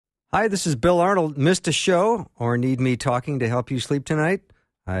Hi, this is Bill Arnold. Missed a show or need me talking to help you sleep tonight?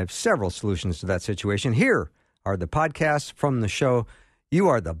 I have several solutions to that situation. Here are the podcasts from the show. You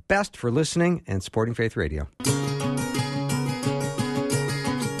are the best for listening and supporting Faith Radio.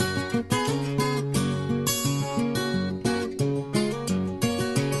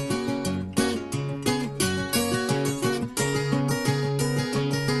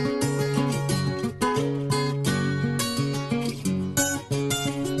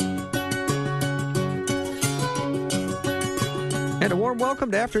 And a warm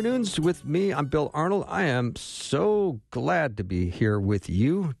welcome to Afternoons with me. I'm Bill Arnold. I am so glad to be here with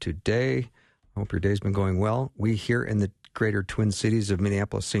you today. I hope your day's been going well. We here in the greater Twin Cities of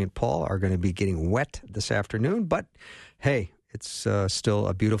Minneapolis, St. Paul are going to be getting wet this afternoon. But hey, it's still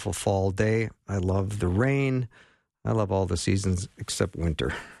a beautiful fall day. I love the rain. I love all the seasons except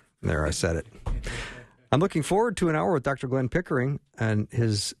winter. There, I said it. I'm looking forward to an hour with Dr. Glenn Pickering and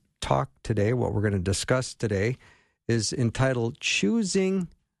his talk today. What we're going to discuss today is entitled Choosing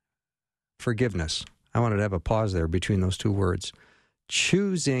Forgiveness. I wanted to have a pause there between those two words.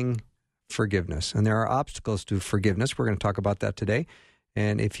 Choosing forgiveness. And there are obstacles to forgiveness. We're going to talk about that today.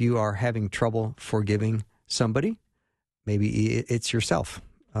 And if you are having trouble forgiving somebody, maybe it's yourself.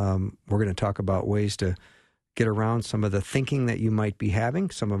 We're going to talk about ways to get around some of the thinking that you might be having.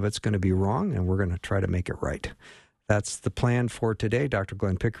 Some of it's going to be wrong, and we're going to try to make it right. That's the plan for today. Dr.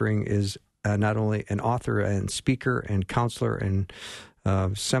 Glenn Pickering is not only an author and speaker and counselor and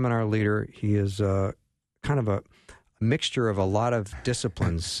seminar leader, he is kind of a mixture of a lot of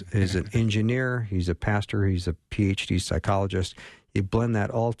disciplines. He's an engineer, he's a pastor, he's a PhD psychologist. You blend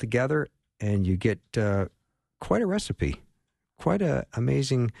that all together and you get quite a recipe, quite an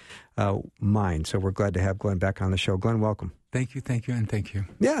amazing mind. So we're glad to have Glenn back on the show. Glenn, welcome. Thank you, and thank you.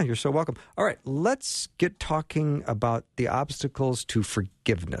 Yeah, you're so welcome. All right, let's get talking about the obstacles to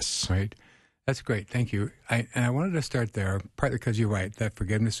forgiveness. Right. That's great. Thank you. I wanted to start there, partly because you're right, that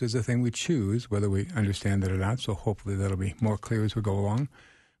forgiveness is a thing we choose, whether we understand it or not, so hopefully that'll be more clear as we go along.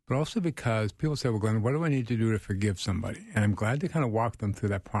 But also because people say, well, Glenn, what do I need to do to forgive somebody? And I'm glad to kind of walk them through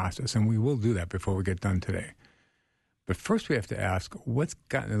that process, and we will do that before we get done today. But first we have to ask, what's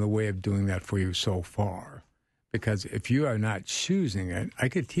gotten in the way of doing that for you so far? Because if you are not choosing it, I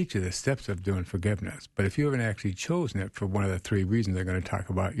could teach you the steps of doing forgiveness. But if you haven't actually chosen it for one of the three reasons they're going to talk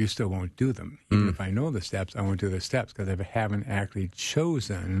about, you still won't do them. Even if I know the steps, I won't do the steps because I haven't actually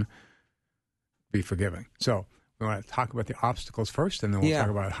chosen to be forgiving. So we want to talk about the obstacles first, and then we'll talk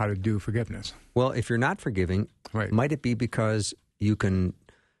about how to do forgiveness. Well, if you're not forgiving, might it be because you can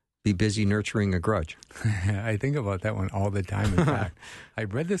be busy nurturing a grudge? I think about that one all the time. In fact, I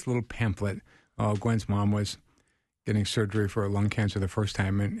read this little pamphlet. Gwen's mom was getting surgery for lung cancer the first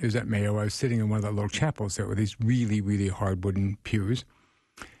time, and it was at Mayo. I was sitting in one of the little chapels there with these really, really hard wooden pews,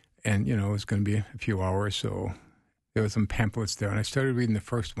 and, you know, it was going to be a few hours, so there were some pamphlets there, and I started reading the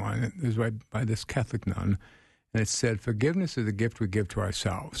first one. It was by this Catholic nun, and it said, forgiveness is a gift we give to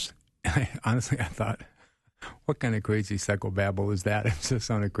ourselves. And honestly, I thought, what kind of crazy psychobabble is that? It just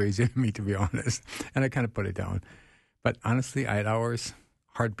sounded crazy to me, to be honest, and I kind of put it down. But honestly, I had hours,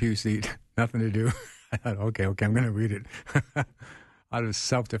 hard pew seat, nothing to do. I thought, okay, I'm going to read it. Out of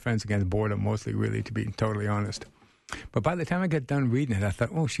self-defense against boredom, mostly, really, to be totally honest. But by the time I got done reading it, I thought,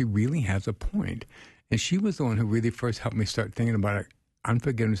 oh, she really has a point. And she was the one who really first helped me start thinking about it.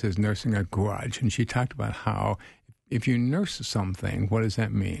 Unforgiveness is nursing a grudge. And she talked about how if you nurse something, what does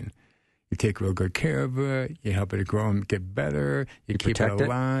that mean? You take real good care of it. You help it to grow and get better. You keep it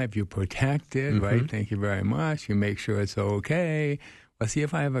alive. You protect it, right? Thank you very much. You make sure it's okay. Well, see,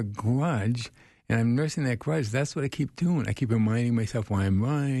 if I have a grudge and I'm nursing that grudge, that's what I keep doing. I keep reminding myself why I'm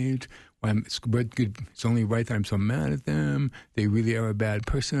right, why it's only right that I'm so mad at them. They really are a bad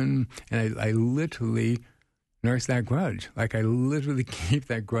person. And I literally nurse that grudge. Like, I literally keep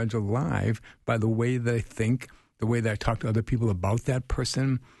that grudge alive by the way that I think, the way that I talk to other people about that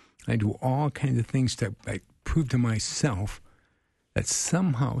person. I do all kinds of things to prove to myself that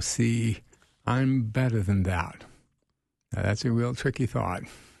somehow, see, I'm better than that. Now, that's a real tricky thought.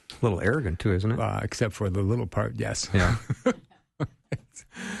 A little arrogant, too, isn't it? Except for the little part, yes. Yeah.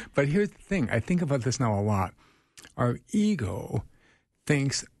 But here's the thing. I think about this now a lot. Our ego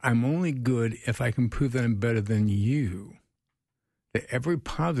thinks I'm only good if I can prove that I'm better than you. That every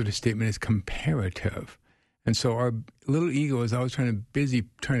positive statement is comparative. And so our little ego is always trying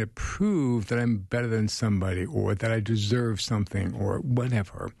to prove that I'm better than somebody, or that I deserve something, or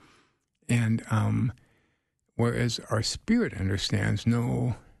whatever. And whereas our spirit understands,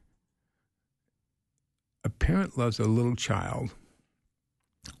 no, a parent loves a little child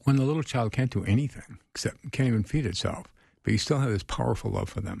when the little child can't do anything, except can't even feed itself, but you still have this powerful love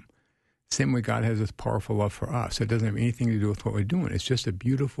for them. Same way God has this powerful love for us. It doesn't have anything to do with what we're doing. It's just a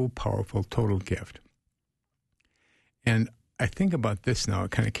beautiful, powerful, total gift. And I think about this now.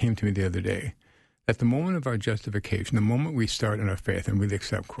 It kind of came to me the other day. At the moment of our justification, the moment we start in our faith and really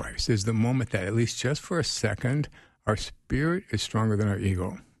accept Christ, is the moment that, at least just for a second, our spirit is stronger than our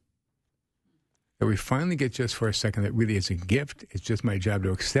ego. That we finally get just for a second that really is a gift. It's just my job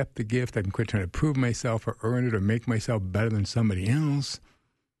to accept the gift. I can quit trying to prove myself or earn it or make myself better than somebody else,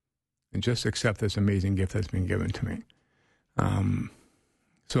 and just accept this amazing gift that's been given to me.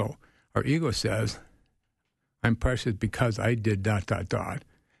 So our ego says, I'm precious because I did ...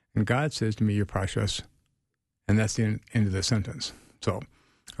 And God says to me, you're precious. And that's the end of the sentence. So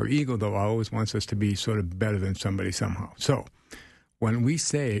our ego, though, always wants us to be sort of better than somebody somehow. So when we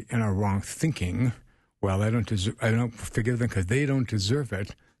say in our wrong thinking, well, I don't forgive them because they don't deserve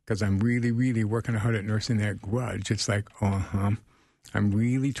it, because I'm really, really working hard at nursing that grudge, it's like, I'm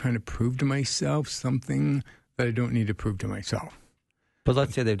really trying to prove to myself something that I don't need to prove to myself. But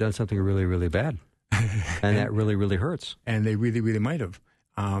let's say they've done something really, really bad, and that really, really hurts. And they really, really might have.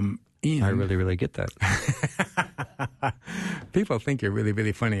 I really, really get that. People think you're really,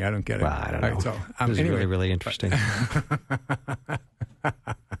 really funny. I don't get it. Well, I don't know. Right, so, this is anyway, really, really interesting.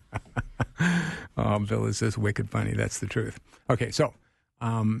 Oh, Bill is just wicked funny. That's the truth. Okay, so,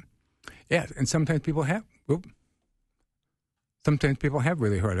 yeah, and sometimes people have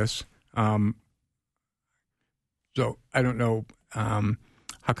really hurt us. So I don't know,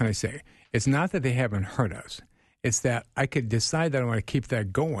 how can I say? It's not that they haven't hurt us. It's that I could decide that I want to keep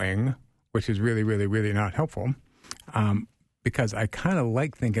that going, which is really, really, really not helpful, because I kind of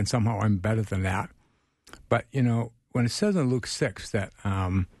like thinking somehow I'm better than that. But, when it says in Luke 6 that,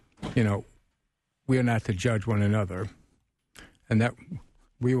 we are not to judge one another and that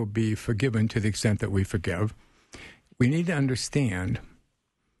we will be forgiven to the extent that we forgive, we need to understand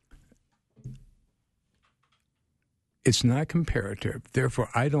it's not comparative. Therefore,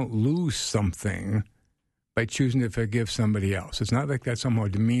 I don't lose something by choosing to forgive somebody else. It's not like that somehow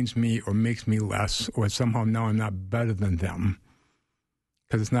demeans me or makes me less, or somehow now I'm not better than them,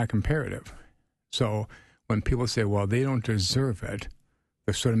 because it's not comparative. So when people say, well, they don't deserve it,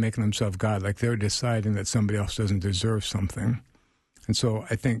 they're sort of making themselves God, like they're deciding that somebody else doesn't deserve something. And so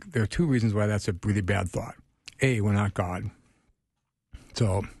I think there are two reasons why that's a really bad thought. A, we're not God.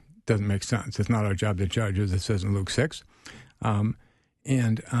 So it doesn't make sense. It's not our job to judge, as it says in Luke 6.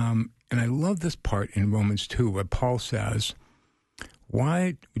 And I love this part in Romans 2 where Paul says,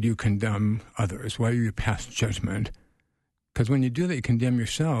 why do you condemn others? Why do you pass judgment? Because when you do that, you condemn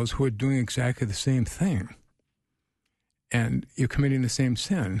yourselves who are doing exactly the same thing. And you're committing the same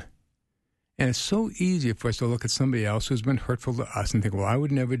sin. And it's so easy for us to look at somebody else who's been hurtful to us and think, well, I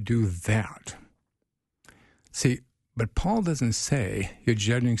would never do that. See, but Paul doesn't say you're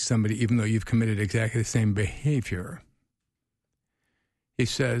judging somebody even though you've committed exactly the same behavior. He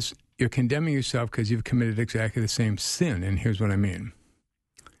says you're condemning yourself because you've committed exactly the same sin. And here's what I mean.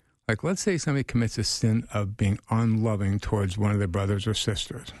 Like, let's say somebody commits a sin of being unloving towards one of their brothers or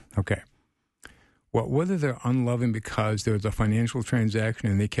sisters. Okay. Well, whether they're unloving because there was a financial transaction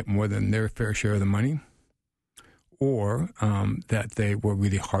and they kept more than their fair share of the money, or that they were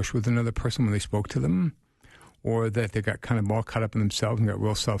really harsh with another person when they spoke to them, or that they got kind of all caught up in themselves and got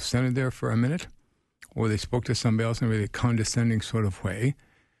real self-centered there for a minute, or they spoke to somebody else in a really condescending sort of way,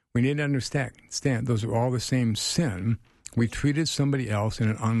 we need to understand those are all the same sin. We treated somebody else in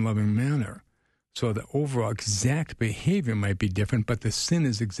an unloving manner. So the overall exact behavior might be different, but the sin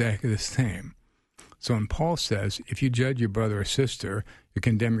is exactly the same. So when Paul says, if you judge your brother or sister, you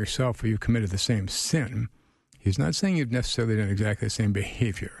condemn yourself for you've committed the same sin, he's not saying you've necessarily done exactly the same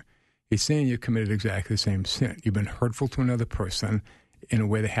behavior. He's saying you've committed exactly the same sin. You've been hurtful to another person in a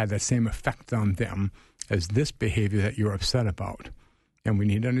way that had that same effect on them as this behavior that you're upset about. And we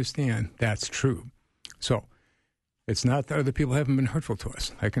need to understand that's true. So it's not that other people haven't been hurtful to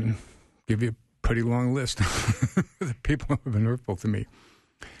us. I can give you a pretty long list of the people who have been hurtful to me.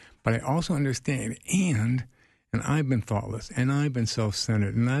 But I also understand, and I've been thoughtless, and I've been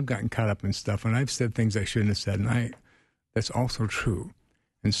self-centered, and I've gotten caught up in stuff, and I've said things I shouldn't have said, and that's also true.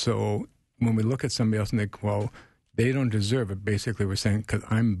 And so when we look at somebody else and think, well, they don't deserve it, basically we're saying, because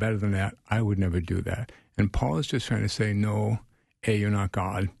I'm better than that, I would never do that. And Paul is just trying to say, no, A, you're not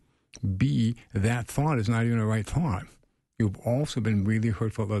God. B, that thought is not even a right thought. You've also been really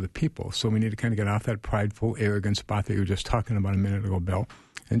hurtful to other people. So we need to kind of get off that prideful, arrogant spot that you were just talking about a minute ago, Bill,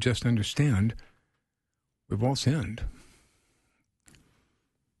 and just understand we've all sinned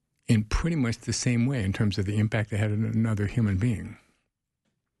in pretty much the same way in terms of the impact they had on another human being.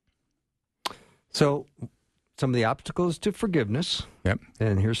 So some of the obstacles to forgiveness. Yep.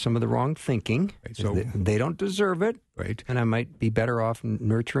 And here's some of the wrong thinking. Right, so they don't deserve it. Right. And I might be better off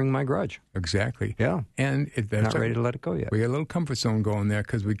nurturing my grudge. Exactly. Yeah. And Not ready to let it go yet. We got a little comfort zone going there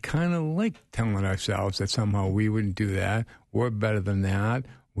because we kind of like telling ourselves that somehow we wouldn't do that. We're better than that.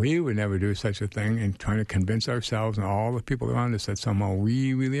 We would never do such a thing, and trying to convince ourselves and all the people around us that somehow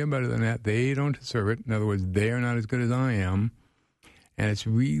we really are better than that. They don't deserve it. In other words, they are not as good as I am. And it's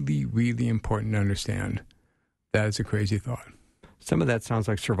really, really important to understand that is a crazy thought. Some of that sounds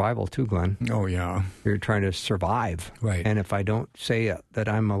like survival too, Glenn. Oh, yeah. You're trying to survive. Right. And if I don't say that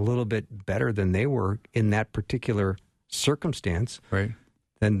I'm a little bit better than they were in that particular circumstance, right,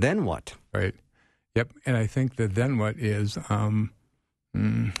 then what? Right. Yep. And I think that then what is, how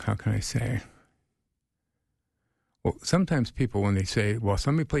can I say? Well, sometimes people, when they say, well,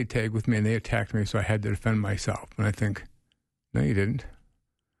 somebody played tag with me and they attacked me, so I had to defend myself. And I think, no, you didn't.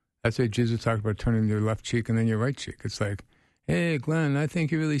 That's why Jesus talked about turning your left cheek and then your right cheek. It's like, hey, Glenn, I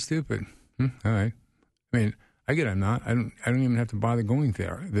think you're really stupid. All right. I mean, I get I'm not. I don't even have to bother going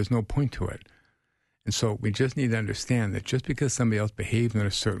there. There's no point to it. And so we just need to understand that just because somebody else behaves in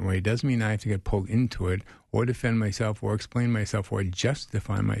a certain way doesn't mean I have to get pulled into it or defend myself or explain myself or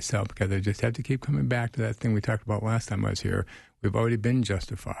justify myself, because I just have to keep coming back to that thing we talked about last time I was here. We've already been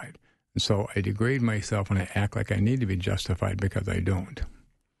justified. And so I degrade myself when I act like I need to be justified because I don't.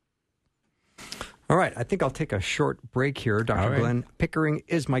 All right. I think I'll take a short break here. Dr. Glenn Pickering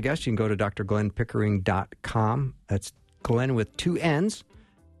is my guest. You can go to drglennpickering.com. That's Glenn with 2 N's.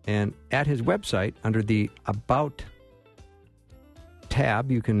 And at his website, under the About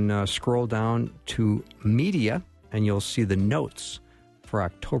tab, you can scroll down to Media, and you'll see the notes for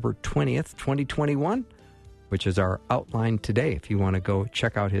October 20th, 2021, which is our outline today. If you want to go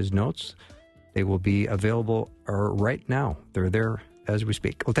check out his notes, they will be available right now. They're there as we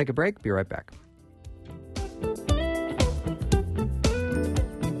speak. We'll take a break. Be right back.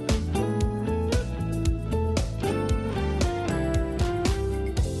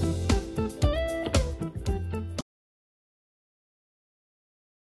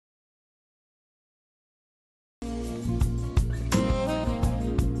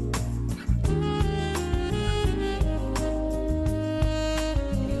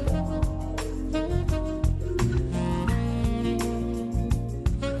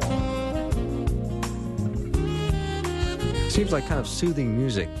 Seems like kind of soothing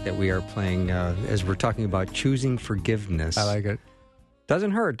music that we are playing as we're talking about choosing forgiveness. I like it.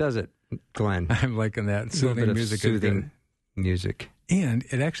 Doesn't hurt, does it, Glenn? I'm liking that. Soothing music. Soothing music. And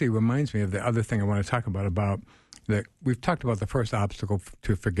it actually reminds me of the other thing I want to talk about that we've talked about the first obstacle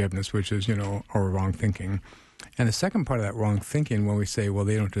to forgiveness, which is, our wrong thinking. And the second part of that wrong thinking, when we say, well,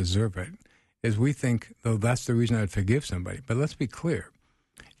 they don't deserve it, is we think, oh, that's the reason I'd forgive somebody. But let's be clear.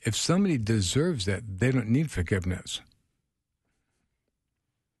 If somebody deserves it, they don't need forgiveness.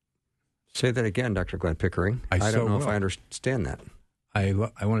 Say that again, Dr. Glenn Pickering. I don't know if I understand that. I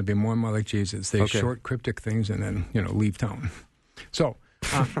want to be more and more like Jesus. They short, cryptic things and then, leave town. So,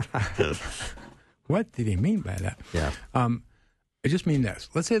 what did he mean by that? Yeah. I just mean this.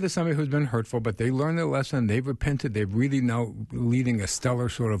 Let's say there's somebody who's been hurtful, but they learned their lesson, they've repented, they're really now leading a stellar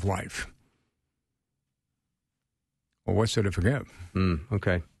sort of life. Well, what's there to forgive?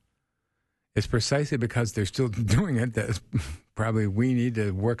 Okay. It's precisely because they're still doing it that probably we need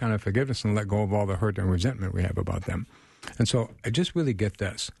to work on our forgiveness and let go of all the hurt and resentment we have about them. And so I just really get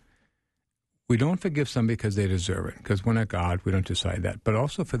this. We don't forgive somebody because they deserve it, because we're not God. We don't decide that. But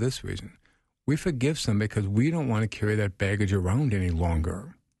also for this reason. We forgive somebody because we don't want to carry that baggage around any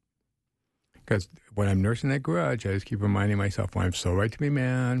longer. Because when I'm nursing that grudge, I just keep reminding myself, well, I'm so right to be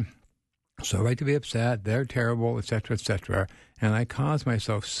mad, so right to be upset, they're terrible, etc., etc. And I cause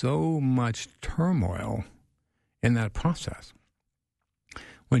myself so much turmoil in that process.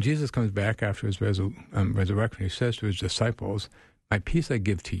 When Jesus comes back after his resurrection, he says to his disciples, my peace I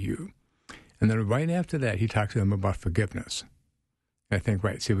give to you. And then right after that, he talks to them about forgiveness. And I think,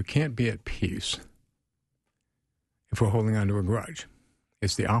 right, see, we can't be at peace if we're holding on to a grudge.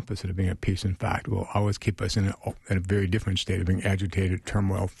 It's the opposite of being at peace. In fact, it will always keep us in a very different state of being agitated,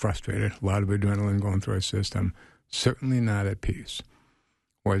 turmoil, frustrated, a lot of adrenaline going through our system, certainly not at peace.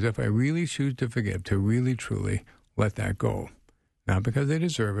 Whereas if I really choose to forgive, to really, truly let that go, not because they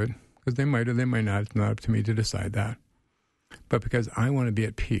deserve it, because they might or they might not, it's not up to me to decide that, but because I want to be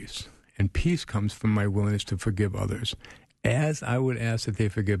at peace. And peace comes from my willingness to forgive others, as I would ask that they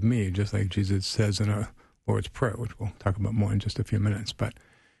forgive me, just like Jesus says in our Lord's Prayer, which we'll talk about more in just a few minutes. But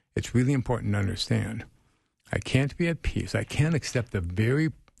it's really important to understand. I can't be at peace. I can't accept the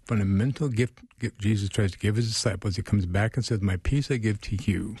very fundamental gift Jesus tries to give his disciples. He comes back and says, my peace I give to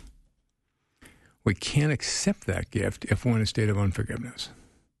you, we can't accept that gift if we're in a state of unforgiveness.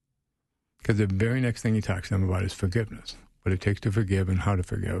 Because the very next thing he talks to them about is forgiveness, what it takes to forgive and how to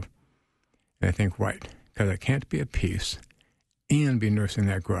forgive. And I think, right, because I can't be at peace and be nursing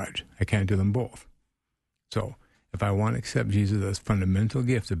that grudge. I can't do them both. So if I want to accept Jesus as fundamental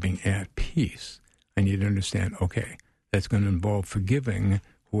gift of being at peace, I need to understand, okay, that's going to involve forgiving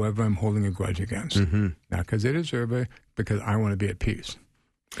whoever I'm holding a grudge against. Mm-hmm. Not because they deserve it, because I want to be at peace.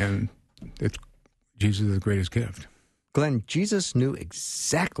 And Jesus is the greatest gift. Glenn, Jesus knew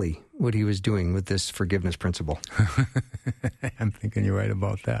exactly what he was doing with this forgiveness principle. I'm thinking you're right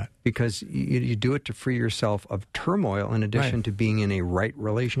about that. Because you do it to free yourself of turmoil in addition to being in a right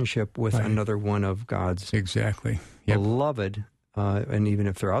relationship with another one of God's beloved. And even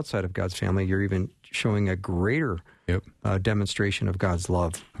if they're outside of God's family, you're even showing a greater demonstration of God's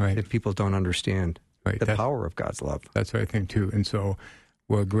love if people don't understand the power of God's love. That's what I think, too. And so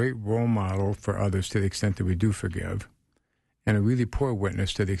we're a great role model for others to the extent that we do forgive, and a really poor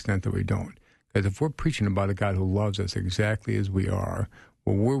witness to the extent that we don't. Because if we're preaching about a God who loves us exactly as we are,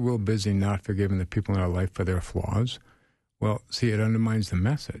 well, we're real busy not forgiving the people in our life for their flaws. Well, see, it undermines the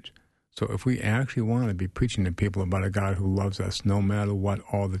message. So if we actually want to be preaching to people about a God who loves us no matter what,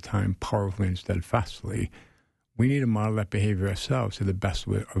 all the time, powerfully and steadfastly, we need to model that behavior ourselves to the best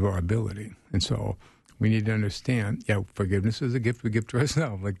of our ability. And so we need to understand, forgiveness is a gift we give to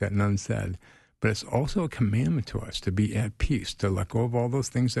ourselves, like that nun said. But it's also a commandment to us to be at peace, to let go of all those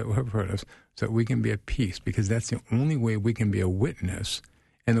things that have hurt us so that we can be at peace, because that's the only way we can be a witness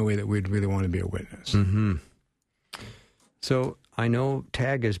in the way that we'd really want to be a witness. Mm-hmm. So I know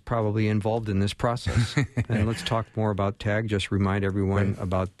TAG is probably involved in this process. And let's talk more about TAG. Just remind everyone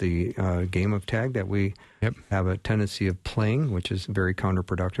about the game of TAG that we have a tendency of playing, which is very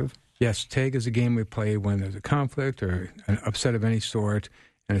counterproductive. Yes, TAG is a game we play when there's a conflict or an upset of any sort.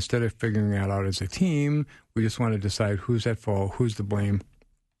 And instead of figuring that out as a team, we just want to decide who's at fault, who's to blame.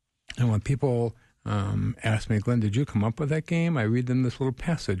 And when people ask me, Glenn, did you come up with that game? I read them this little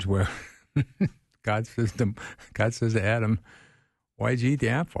passage where God says to Adam, why'd you eat the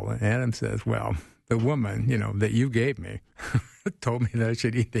apple? And Adam says, well, the woman, that you gave me told me that I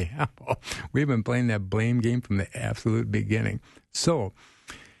should eat the apple. We've been playing that blame game from the absolute beginning. So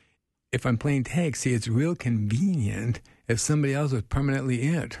if I'm playing tag, see, it's real convenient if somebody else is permanently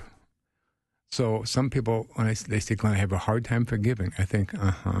it. So some people, when they say, Glenn, I have a hard time forgiving, I think,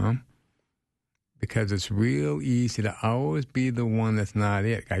 because it's real easy to always be the one that's not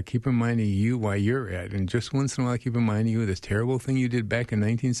it. I keep reminding you why you're it. And just once in a while, I keep reminding you of this terrible thing you did back in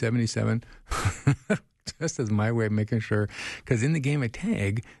 1977. Just as my way of making sure. Because in the game of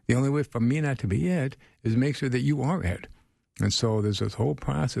tag, the only way for me not to be it is make sure that you are it. And so there's this whole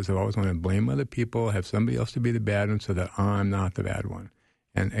process of always wanting to blame other people, have somebody else to be the bad one so that I'm not the bad one.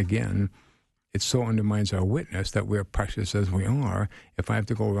 And again, it so undermines our witness that we're precious as we are if I have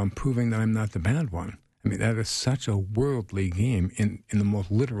to go around proving that I'm not the bad one. I mean, that is such a worldly game in the most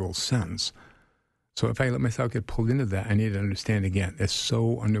literal sense. So if I let myself get pulled into that, I need to understand again, it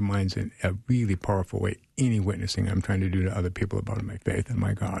so undermines in a really powerful way any witnessing I'm trying to do to other people about my faith and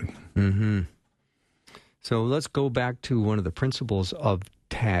my God. Mm-hmm. So let's go back to one of the principles of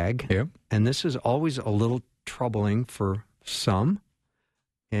TAG. Yep. And this is always a little troubling for some.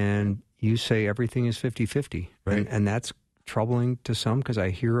 And you say everything is 50-50. Right. And that's troubling to some because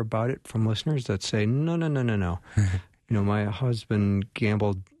I hear about it from listeners that say, no. My husband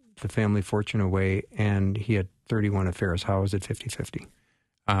gambled the family fortune away and he had 31 affairs. How is it 50-50?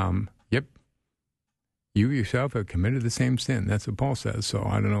 Yep. You yourself have committed the same sin. That's what Paul says. So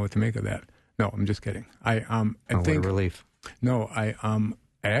I don't know what to make of that. No, I'm just kidding. I think what a relief. No, I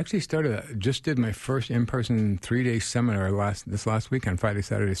actually just did my first in-person 3-day seminar this last weekend, Friday,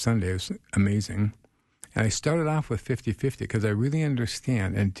 Saturday, Sunday. It was amazing. And I started off with 50-50 because I really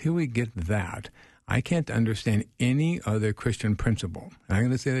understand until we get that, I can't understand any other Christian principle. And I'm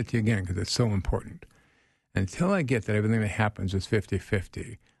going to say that to you again because it's so important. Until I get that everything that happens is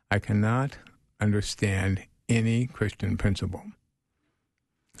 50-50, I cannot understand any Christian principle.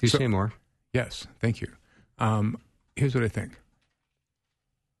 Say more. Yes, thank you. Here's what I think.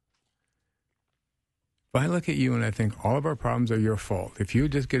 If I look at you and I think all of our problems are your fault, if you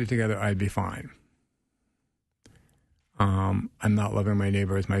just get it together, I'd be fine. I'm not loving my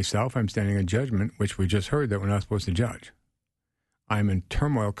neighbor as myself. I'm standing in judgment, which we just heard that we're not supposed to judge. I'm in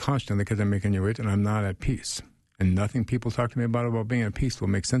turmoil constantly because I'm making you rich and I'm not at peace. And nothing people talk to me about being at peace will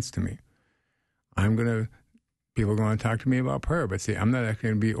make sense to me. People are going to talk to me about prayer, but see, I'm not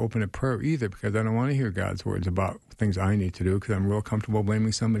actually going to be open to prayer either because I don't want to hear God's words about things I need to do because I'm real comfortable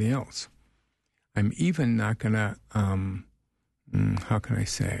blaming somebody else. I'm even not going to, how can I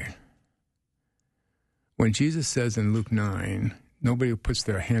say? When Jesus says in Luke 9, nobody who puts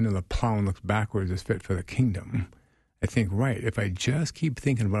their hand on the plow and looks backwards is fit for the kingdom, I think, right, if I just keep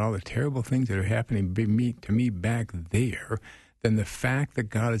thinking about all the terrible things that are happening to me back there, then the fact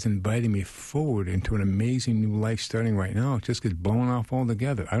that God is inviting me forward into an amazing new life starting right now, it just gets blown off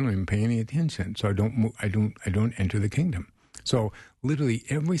altogether. I don't even pay any attention, so I don't enter the kingdom. So literally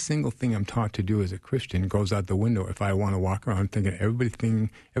every single thing I'm taught to do as a Christian goes out the window if I want to walk around thinking everything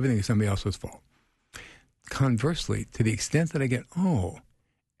is somebody else's fault. Conversely, to the extent that I get,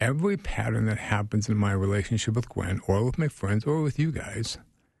 every pattern that happens in my relationship with Gwen or with my friends or with you guys,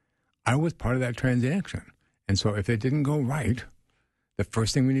 I was part of that transaction. And so if it didn't go right, the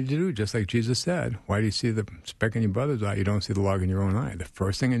first thing we need to do, just like Jesus said, why do you see the speck in your brother's eye? You don't see the log in your own eye. The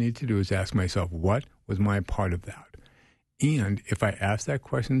first thing I need to do is ask myself, what was my part of that? And if I ask that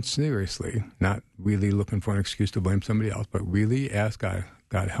question seriously, not really looking for an excuse to blame somebody else, but really ask God,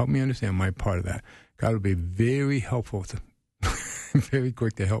 help me understand my part of that. God will be very helpful, very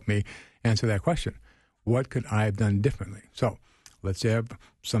quick to help me answer that question. What could I have done differently? So let's say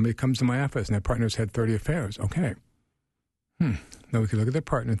somebody comes to my office and their partner's had 30 affairs. Okay. Now we can look at their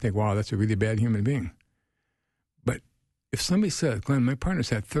partner and think, wow, that's a really bad human being. But if somebody says, Glenn, my partner's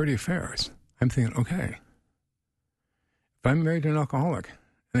had 30 affairs, I'm thinking, okay. If I'm married to an alcoholic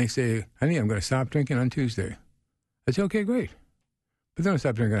and they say, honey, I'm going to stop drinking on Tuesday, I say, okay, great. But they don't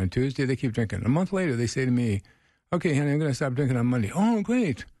stop drinking on Tuesday. They keep drinking. A month later, they say to me, okay, honey, I'm going to stop drinking on Monday. Oh,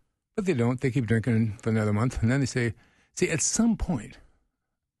 great. But they don't. They keep drinking for another month. And then they say, see, at some point,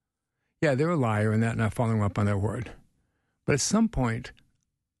 yeah, they're a liar and that, not following up on their word. But at some point,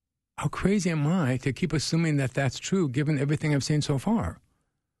 how crazy am I to keep assuming that that's true given everything I've seen so far?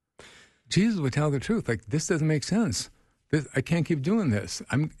 Jesus would tell the truth. Like, this doesn't make sense. I can't keep doing this.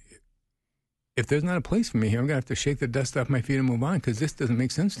 If there's not a place for me here, I'm going to have to shake the dust off my feet and move on because this doesn't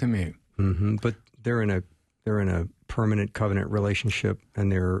make sense to me. Mm-hmm. But they're in a permanent covenant relationship, and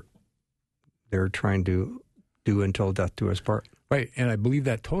they're trying to do until death do us part. Right, and I believe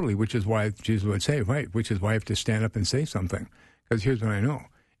that totally, which is why Jesus would say, right, which is why I have to stand up and say something. Because here's what I know.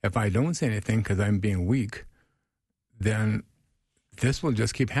 If I don't say anything because I'm being weak, then this will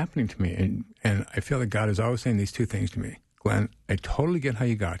just keep happening to me. And I feel that God is always saying these two things to me. Glenn, I totally get how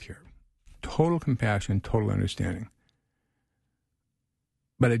you got here. Total compassion, total understanding.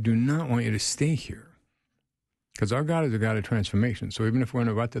 But I do not want you to stay here. Because our God is a God of transformation. So even if we're in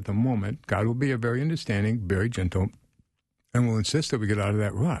a rut at the moment, God will be a very understanding, very gentle, and will insist that we get out of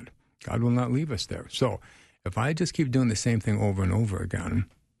that rut. God will not leave us there. So if I just keep doing the same thing over and over again,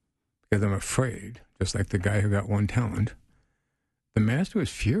 because I'm afraid, just like the guy who got one talent, the master was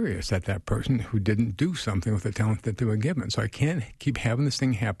furious at that person who didn't do something with the talent that they were given. So I can't keep having this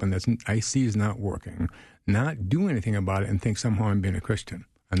thing happen that I see is not working, not do anything about it, and think somehow I'm being a Christian.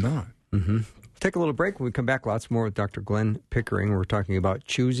 I'm not. Mm-hmm. Take a little break. When we come back, lots more with Dr. Glenn Pickering. We're talking about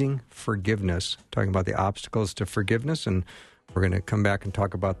choosing forgiveness, talking about the obstacles to forgiveness, and we're going to come back and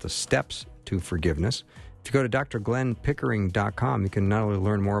talk about the steps to forgiveness. If you go to drglennpickering.com, you can not only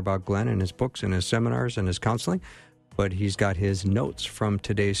learn more about Glenn and his books and his seminars and his counseling, but he's got his notes from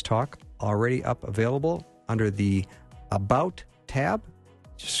today's talk already up available under the About tab.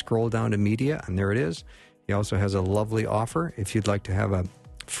 Just scroll down to Media, and there it is. He also has a lovely offer. If you'd like to have a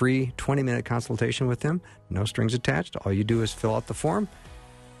free 20-minute consultation with him, no strings attached. All you do is fill out the form,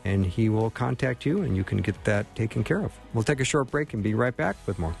 and he will contact you, and you can get that taken care of. We'll take a short break and be right back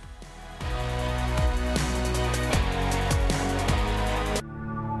with more.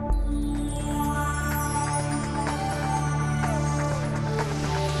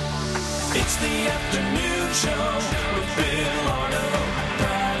 It's the afternoon show with Bill Arnold.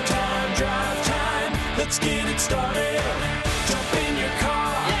 Prime time, drive time. Let's get it started. Jump in your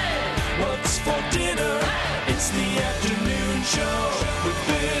car. Yeah. What's for dinner? Hey. It's the afternoon show with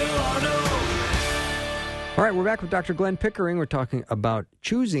Bill Arnold. All right, we're back with Dr. Glenn Pickering. We're talking about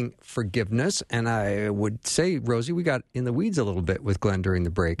choosing forgiveness. And I would say, Rosie, we got in the weeds a little bit with Glenn during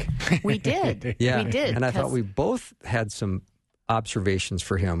the break. We did. Yeah. We did. And I thought we both had some observations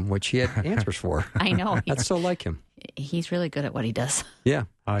for him, which he had answers for. I know. That's so like him. He's really good at what he does. Yeah.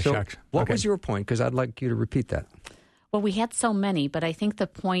 So Shucks. what Okay. was your point? Because I'd like you to repeat that. Well, we had so many, but I think the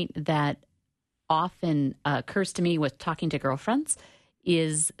point that often occurs to me with talking to girlfriends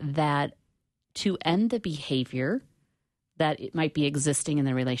is that to end the behavior that it might be existing in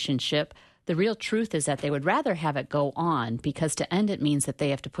the relationship, the real truth is that they would rather have it go on, because to end it means that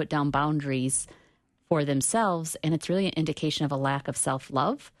they have to put down boundaries for themselves, and it's really an indication of a lack of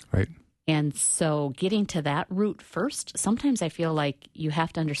self-love. Right. And so getting to that root first, sometimes I feel like you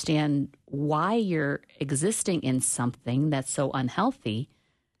have to understand why you're existing in something that's so unhealthy,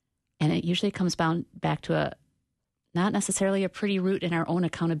 And it usually comes back to not necessarily a pretty root in our own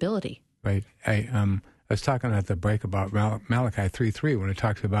accountability. Right. I was talking at the break about Malachi 3:3 when it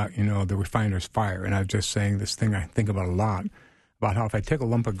talks about, the refiner's fire. And I was just saying this thing I think about a lot, about how if I take a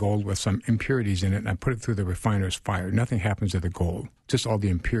lump of gold with some impurities in it and I put it through the refiner's fire, nothing happens to the gold. Just all the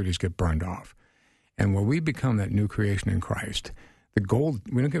impurities get burned off. And when we become that new creation in Christ, the gold,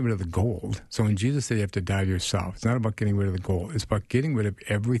 we don't get rid of the gold. So when Jesus said you have to die to yourself, it's not about getting rid of the gold. It's about getting rid of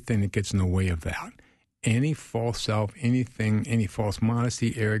everything that gets in the way of that. Any false self, anything, any false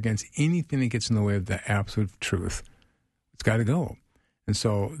modesty, arrogance, anything that gets in the way of the absolute truth, it's got to go. And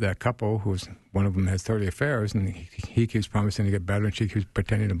so that couple, one of them has 30 affairs, and he keeps promising to get better, and she keeps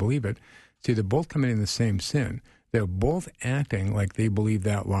pretending to believe it. See, they're both committing the same sin. They're both acting like they believe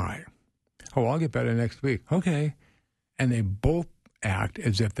that lie. Oh, I'll get better next week. Okay. And they both act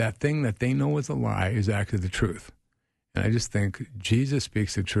as if that thing that they know is a lie is actually the truth. And I just think Jesus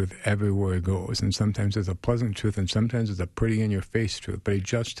speaks the truth everywhere he goes. And sometimes it's a pleasant truth, and sometimes it's a pretty in-your-face truth, but he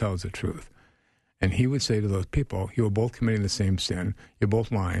just tells the truth. And he would say to those people, you are both committing the same sin. You're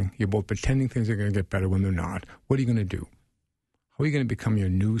both lying. You're both pretending things are going to get better when they're not. What are you going to do? How are you going to become your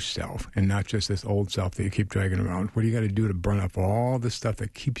new self and not just this old self that you keep dragging around? What do you got to do to burn up all the stuff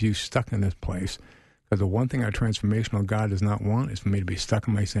that keeps you stuck in this place? Because the one thing our transformational God does not want is for me to be stuck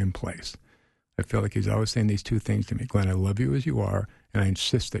in my same place. I feel like he's always saying these two things to me. Glenn, I love you as you are, and I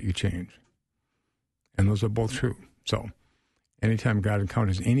insist that you change. And those are both true. So anytime God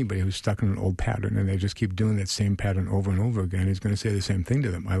encounters anybody who's stuck in an old pattern and they just keep doing that same pattern over and over again, he's going to say the same thing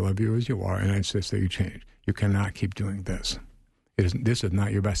to them. I love you as you are, and I insist that you change. You cannot keep doing this. This is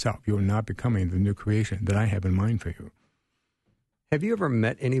not your best self. You are not becoming the new creation that I have in mind for you. Have you ever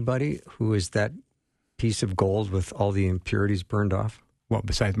met anybody who is that piece of gold with all the impurities burned off? Well,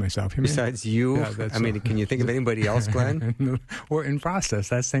 besides myself, you mean? Besides you? Yeah, I mean, can you think of anybody else, Glenn? We're in process.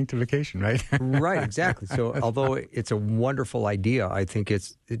 That's sanctification, right? Right, exactly. So although it's a wonderful idea, I think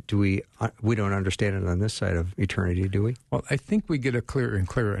we don't understand it on this side of eternity, do we? Well, I think we get a clearer and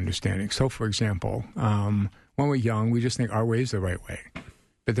clearer understanding. So, for example, when we're young, we just think our way is the right way.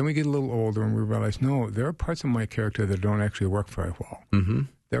 But then we get a little older and we realize, no, there are parts of my character that don't actually work very well. Mm-hmm.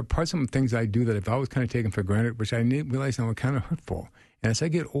 There are parts of things I do that I've always kind of taken for granted, which I realize now are kind of hurtful. And as I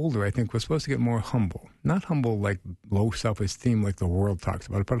get older, I think we're supposed to get more humble. Not humble like low self-esteem like the world talks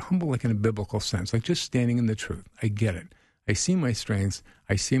about it, but humble like in a biblical sense, like just standing in the truth. I get it. I see my strengths.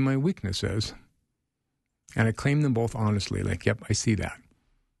 I see my weaknesses. And I claim them both honestly, like, yep, I see that.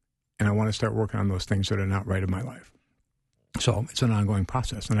 And I want to start working on those things that are not right in my life. So it's an ongoing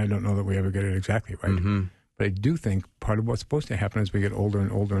process, and I don't know that we ever get it exactly right. Mm-hmm. But I do think part of what's supposed to happen as we get older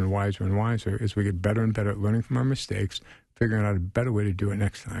and older and wiser is we get better and better at learning from our mistakes, figuring out a better way to do it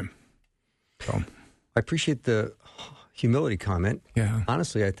next time. So I appreciate the humility comment. Yeah.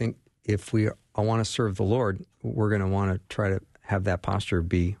 Honestly, I think if I want to serve the Lord, we're going to want to try to have that posture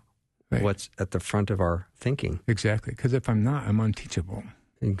be right. What's at the front of our thinking. Exactly. Because if I'm not, I'm unteachable.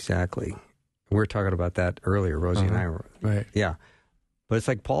 Exactly. We were talking about that earlier, Rosie and I were. Right. Yeah. But it's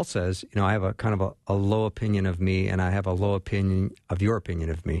like Paul says, I have a kind of a low opinion of me, and I have a low opinion of your opinion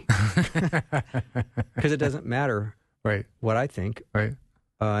of me. Because it doesn't matter right. what I think. Right.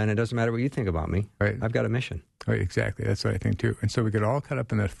 And it doesn't matter what you think about me. Right. I've got a mission. Right, exactly. That's what I think, too. And so we get all caught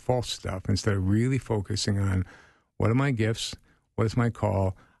up in that false stuff instead of really focusing on what are my gifts? What is my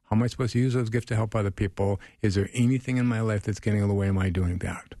call? How am I supposed to use those gifts to help other people? Is there anything in my life that's getting in the way of my doing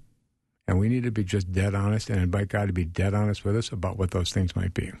that? And we need to be just dead honest and invite God to be dead honest with us about what those things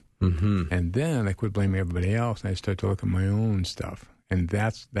might be. Mm-hmm. And then I quit blaming everybody else, and I start to look at my own stuff. And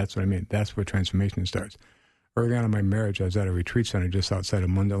that's what I mean. That's where transformation starts. Early on in my marriage, I was at a retreat center just outside of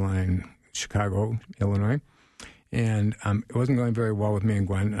Mundelein, Chicago, Illinois. And it wasn't going very well with me and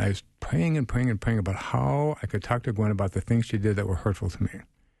Gwen. And I was praying and praying and praying about how I could talk to Gwen about the things she did that were hurtful to me.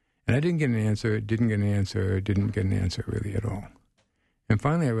 And I didn't get an answer really at all. And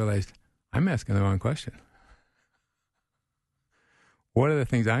finally I realized, I'm asking the wrong question. What are the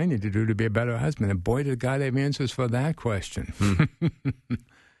things I need to do to be a better husband? And boy, did God have answers for that question.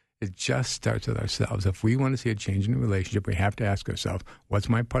 It just starts with ourselves. If we want to see a change in the relationship, we have to ask ourselves, what's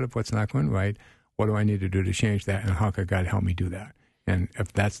my part of what's not going right? What do I need to do to change that? And how could God help me do that? And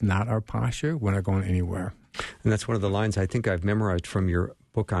if that's not our posture, we're not going anywhere. And that's one of the lines I think I've memorized from your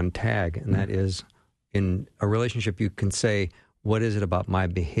book on tag, and that is, in a relationship, you can say, what is it about my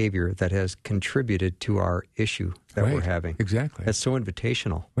behavior that has contributed to our issue that we're having? Exactly. That's so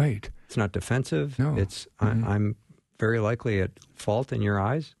invitational. Right. It's not defensive. No. It's I'm very likely at fault in your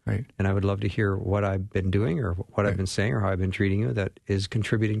eyes. Right. And I would love to hear what I've been doing or what I've been saying or how I've been treating you that is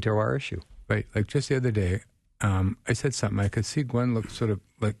contributing to our issue. Right. Like just the other day, I said something. I could see Gwen look sort of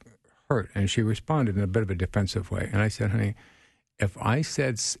like hurt. And she responded in a bit of a defensive way. And I said, honey, if I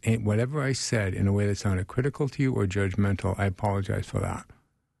said whatever I said in a way that sounded critical to you or judgmental, I apologize for that.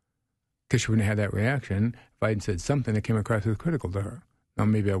 Because she wouldn't have had that reaction if I had said something that came across as critical to her. Now,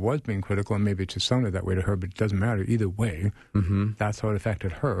 maybe I was being critical, and maybe it just sounded that way to her, but it doesn't matter. Either way, that's how it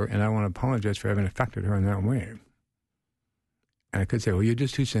affected her, and I want to apologize for having affected her in that way. And I could say, well, you're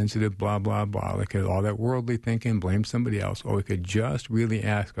just too sensitive, blah, blah, blah, like all that worldly thinking, blame somebody else. Or we could just really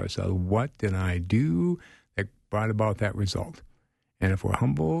ask ourselves, what did I do that brought about that result? And if we're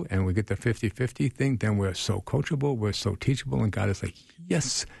humble and we get the 50-50 thing, then we're so coachable, we're so teachable, and God is like,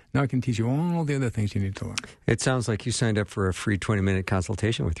 yes, now I can teach you all the other things you need to learn. It sounds like you signed up for a free 20-minute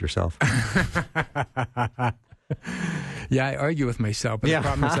consultation with yourself. Yeah, I argue with myself, but the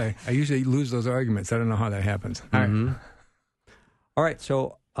problem is I usually lose those arguments. I don't know how that happens. All right,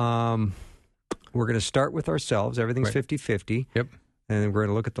 so we're going to start with ourselves. Everything's 50-50. Yep. And then we're going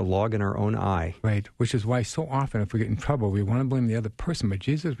to look at the log in our own eye. Right, which is why so often if we get in trouble, we want to blame the other person. But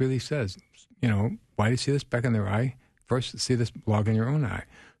Jesus really says, why do you see this speck in their eye? First, see this log in your own eye.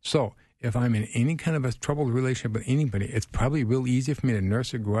 So if I'm in any kind of a troubled relationship with anybody, it's probably real easy for me to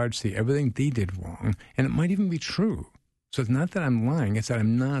nurse a grudge, see everything they did wrong, and it might even be true. So it's not that I'm lying, it's that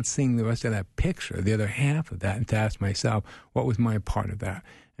I'm not seeing the rest of that picture, the other half of that, and to ask myself, what was my part of that?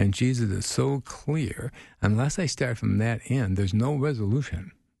 And Jesus is so clear, unless I start from that end, there's no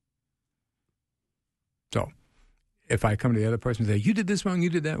resolution. So if I come to the other person and say, you did this wrong, you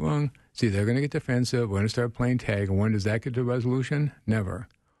did that wrong, see, they're going to get defensive, we're going to start playing tag, and when does that get to resolution? Never.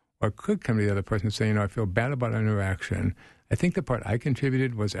 Or I could come to the other person and say, I feel bad about our interaction. I think the part I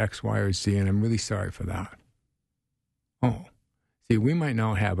contributed was X, Y, or Z, and I'm really sorry for that. Oh, see, we might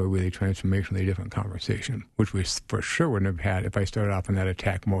now have a really transformationally different conversation, which we for sure wouldn't have had if I started off in that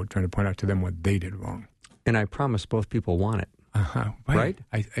attack mode, trying to point out to them what they did wrong. And I promise both people want it. Right?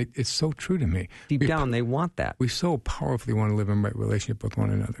 It's so true to me. Deep down, they want that. We so powerfully want to live in right relationship with one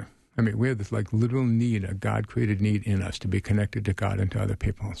another. I mean, we have this literal need, a God-created need in us to be connected to God and to other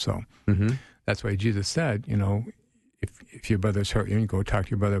people. So that's why Jesus said, if your brother's hurt you, you go talk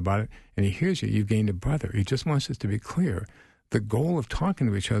to your brother about it, and he hears you, you've gained a brother. He just wants us to be clear. The goal of talking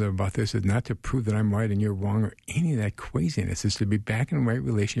to each other about this is not to prove that I'm right and you're wrong or any of that craziness. It's to be back in a right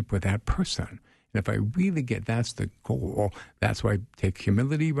relationship with that person. And if I really get that's the goal, that's why I take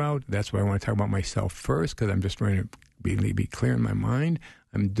humility route. That's why I want to talk about myself first, because I'm just trying to really be clear in my mind.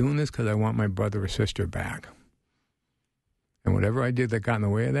 I'm doing this because I want my brother or sister back. And whatever I did that got in the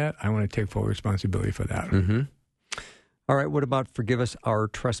way of that, I want to take full responsibility for that. All right, what about forgive us our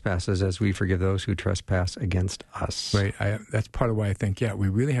trespasses as we forgive those who trespass against us? Right. That's part of why I think, we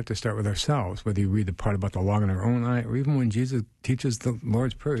really have to start with ourselves, whether you read the part about the log in our own eye, or even when Jesus teaches the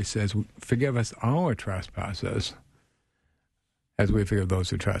Lord's Prayer, he says, forgive us our trespasses as we forgive those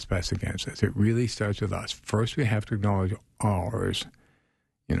who trespass against us. It really starts with us. First, we have to acknowledge ours.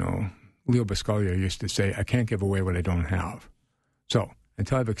 Leo Buscaglia used to say, I can't give away what I don't have. So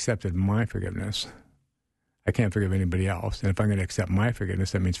until I've accepted my forgiveness, I can't forgive anybody else. And if I'm going to accept my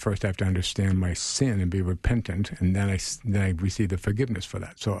forgiveness, that means first I have to understand my sin and be repentant, and then I receive the forgiveness for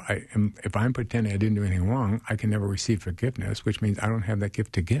that. So if I'm pretending I didn't do anything wrong, I can never receive forgiveness, which means I don't have that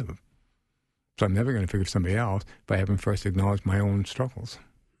gift to give. So I'm never going to forgive somebody else by having first acknowledged my own struggles.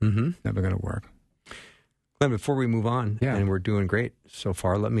 Never going to work. Glenn, before we move on, and we're doing great so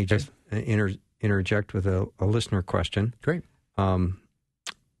far, let me just interject with a listener question. Great.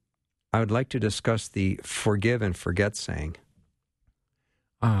 I would like to discuss the forgive and forget saying.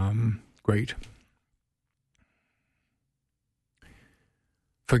 Great.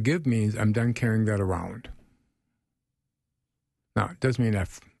 Forgive means I'm done carrying that around. Now, it doesn't mean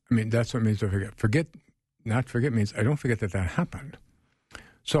that's what it means to forget. Not forget means I don't forget that happened.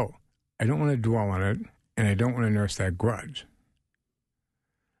 So I don't want to dwell on it, and I don't want to nurse that grudge.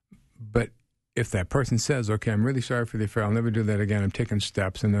 But if that person says, okay, I'm really sorry for the affair, I'll never do that again, I'm taking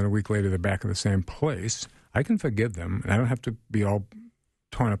steps, and then a week later they're back in the same place, I can forgive them, and I don't have to be all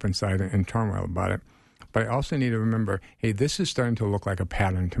torn up inside and turmoil about it. But I also need to remember, hey, this is starting to look like a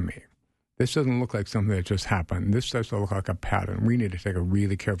pattern to me. This doesn't look like something that just happened. This starts to look like a pattern. We need to take a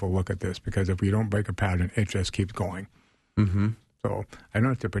really careful look at this, because if we don't break a pattern, it just keeps going. So I don't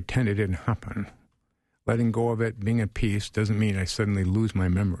have to pretend it didn't happen. Letting go of it, being at peace, doesn't mean I suddenly lose my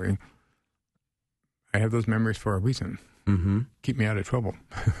memory. I have those memories for a reason. Keep me out of trouble.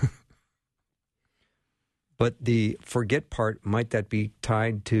 But the forget part, might that be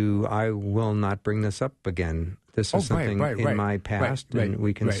tied to I will not bring this up again? This is something in my past, and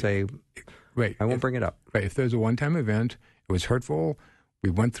we can say, I won't bring it up. Right. If there's a one-time event, it was hurtful, we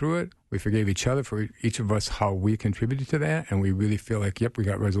went through it, we forgave each other for each of us how we contributed to that, and we really feel like, yep, we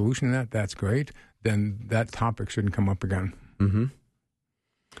got resolution in that, that's great, then that topic shouldn't come up again. Mm-hmm.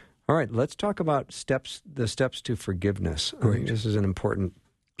 All right, let's talk about the steps to forgiveness. I think this is an important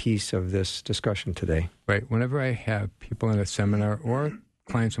piece of this discussion today. Right. Whenever I have people in a seminar or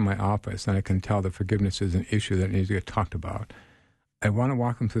clients in my office and I can tell that forgiveness is an issue that needs to get talked about, I want to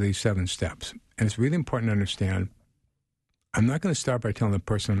walk them through these 7 steps. And it's really important to understand, I'm not going to start by telling the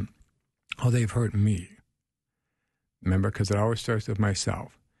person, oh, they've hurt me. Remember, because it always starts with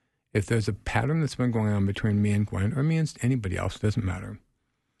myself. If there's a pattern that's been going on between me and Gwen, or me and anybody else, it doesn't matter,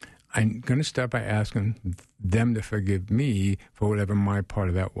 I'm going to start by asking them to forgive me for whatever my part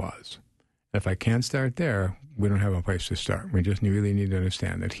of that was. If I can't start there, we don't have a place to start. We just really need to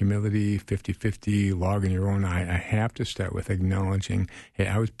understand that humility, 50-50, log in your own eye. I have to start with acknowledging, hey,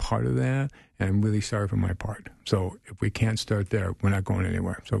 I was part of that, and I'm really sorry for my part. So if we can't start there, we're not going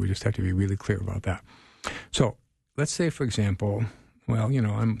anywhere. So we just have to be really clear about that. So let's say, for example, well,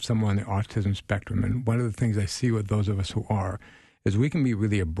 I'm someone on the autism spectrum, and one of the things I see with those of us who are is we can be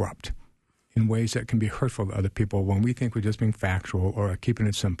really abrupt in ways that can be hurtful to other people when we think we're just being factual or keeping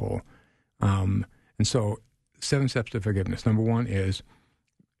it simple. And so 7 steps to forgiveness. Number 1 is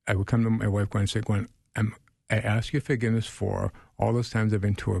I would come to my wife, Gwen, and say, Gwen, I ask you forgiveness for all those times I've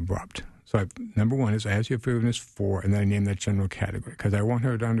been too abrupt. So number 1 is I ask you forgiveness for, and then I name that general category because I want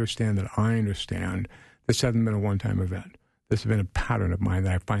her to understand that I understand this hasn't been a one-time event. This has been a pattern of mine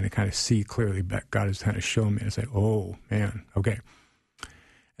that I find to kind of see clearly that God has kind of shown me. And say, oh, man, okay.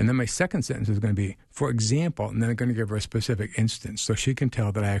 And then my second sentence is going to be, for example, and then I'm going to give her a specific instance so she can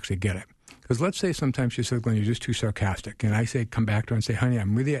tell that I actually get it. Because let's say sometimes she says, Glenn, you're just too sarcastic. And I say, come back to her and say, honey,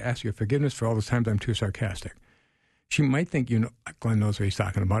 I'm really asking your forgiveness for all those times I'm too sarcastic. She might think, Glenn knows what he's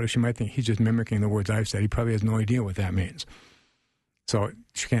talking about, or she might think he's just mimicking the words I've said. He probably has no idea what that means. So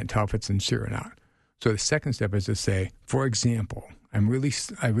she can't tell if it's sincere or not. So the second step is to say, for example, I really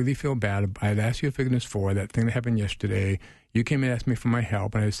feel bad. I'd asked you forgiveness for that thing that happened yesterday. You came and asked me for my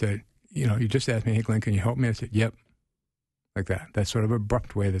help, and I said, you just asked me, hey, Glenn, can you help me? I said, yep, like that. That's sort of an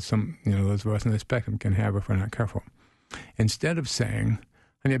abrupt way that some, those of us in the spectrum can have if we're not careful. Instead of saying,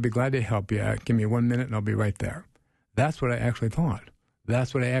 honey, I'd be glad to help you. Give me 1 minute, and I'll be right there. That's what I actually thought.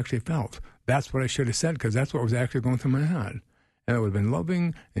 That's what I actually felt. That's what I should have said, because that's what was actually going through my head. And it would have been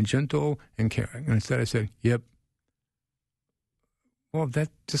loving and gentle and caring. And instead I said, yep. Well, that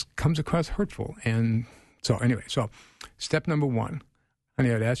just comes across hurtful. And so anyway, step number 1,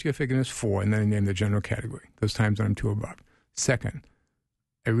 honey, I'd ask you forgiveness for, and then I name the general category, those times when I'm too abrupt. Second,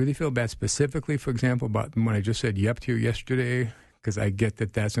 I really feel bad specifically, for example, about when I just said yep to you yesterday, because I get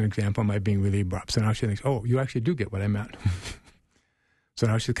that that's an example of my being really abrupt. So now she thinks, oh, you actually do get what I meant. So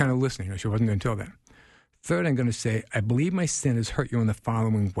now she's kind of listening. She wasn't until then. Third, I'm going to say, I believe my sin has hurt you in the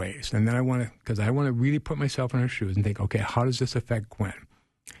following ways. And then I want to really put myself in her shoes and think, okay, how does this affect Gwen?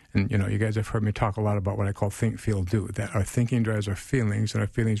 And, you guys have heard me talk a lot about what I call think, feel, do, that our thinking drives our feelings and our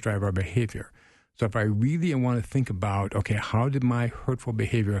feelings drive our behavior. So if I really want to think about, okay, how did my hurtful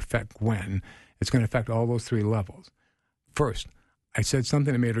behavior affect Gwen? It's going to affect all those 3 levels. First, I said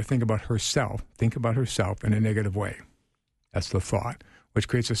something that made her think about herself in a negative way. That's the thought, which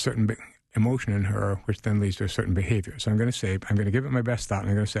creates a certain emotion in her, which then leads to a certain behavior. So I'm going to give it my best thought, and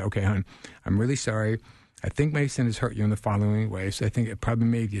I'm going to say, okay, hon, I'm really sorry. I think my sin has hurt you in the following ways. I think it probably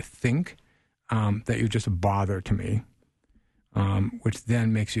made you think that you're just a bother to me, which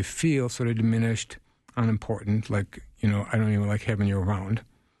then makes you feel sort of diminished, unimportant, like, I don't even like having you around.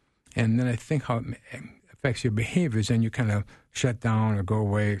 And then I think how it affects your behaviors, and you kind of shut down or go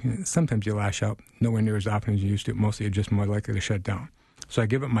away. Sometimes you lash out, nowhere near as often as you used to. Mostly you're just more likely to shut down. So I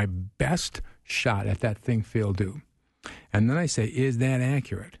give it my best shot at that think, feel, do. And then I say, is that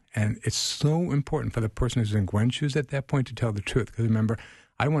accurate? And it's so important for the person who's in Gwen's shoes at that point to tell the truth. Because remember,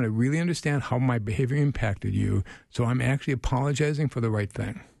 I want to really understand how my behavior impacted you, so I'm actually apologizing for the right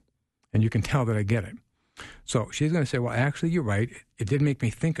thing. And you can tell that I get it. So she's going to say, well, actually, you're right. It did make me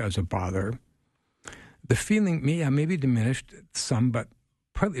think I was a bother. The feeling maybe diminished some, but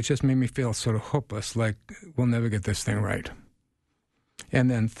partly it just made me feel sort of hopeless, like we'll never get this thing right. And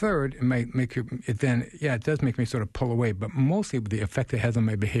then third, it might make it does make me sort of pull away, but mostly the effect it has on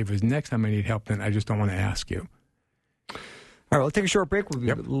my behavior is next time I need help, then I just don't want to ask you. All right, we'll take a short break. We'll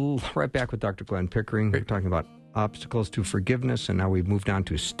be right back with Dr. Glenn Pickering. We're talking about obstacles to forgiveness, and now we've moved on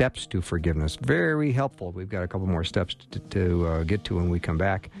to steps to forgiveness. Very helpful. We've got a couple more steps to get to when we come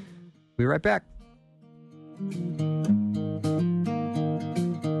back. We'll be right back.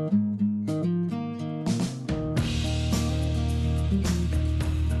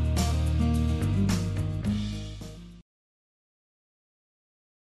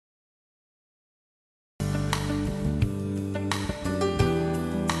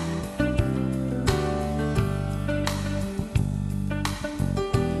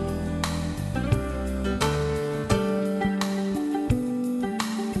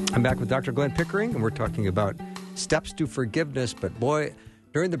 I'm back with Dr. Glenn Pickering, and we're talking about steps to forgiveness. But boy,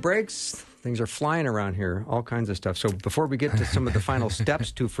 during the breaks, things are flying around here, all kinds of stuff. So before we get to some of the final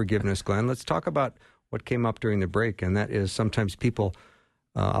steps to forgiveness, Glenn, let's talk about what came up during the break, and that is sometimes people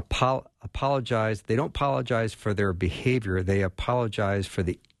apologize. They don't apologize for their behavior. They apologize for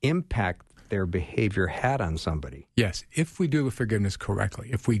the impact their behavior had on somebody. Yes, if we do forgiveness correctly.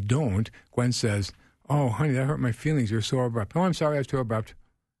 If we don't, Gwen says, "Oh, honey, that hurt my feelings. You're so abrupt." "Oh, I'm sorry, I was too abrupt."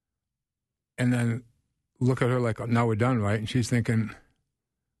 And then look at her like, "Now we're done, right?" And she's thinking,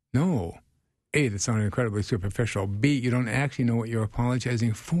 no. A, that sounded incredibly superficial. B, you don't actually know what you're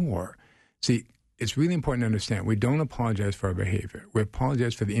apologizing for. See, it's really important to understand we don't apologize for our behavior. We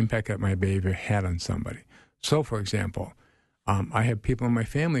apologize for the impact that my behavior had on somebody. So, for example, I have people in my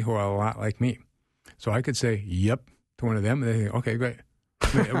family who are a lot like me. So I could say, yep, to one of them, and they think, okay, great.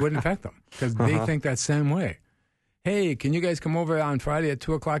 I mean, it wouldn't affect them because they think that same way. Hey, can you guys come over on Friday at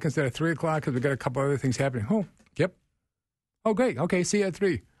 2 o'clock instead of 3 o'clock because we've got a couple other things happening? Oh, yep. Oh, great. Okay, see you at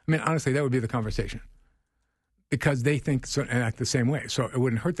 3. I mean, honestly, that would be the conversation because they think and act the same way. So it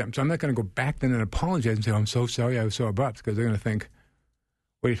wouldn't hurt them. So I'm not going to go back then and apologize and say, I'm so sorry I was so abrupt, because they're going to think,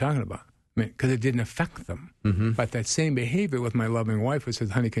 what are you talking about? I mean, because it didn't affect them. Mm-hmm. But that same behavior with my loving wife who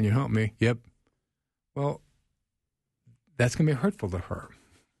says, honey, can you help me? Yep. Well, that's going to be hurtful to her,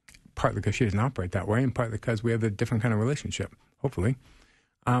 partly because she doesn't operate that way and partly because we have a different kind of relationship, hopefully.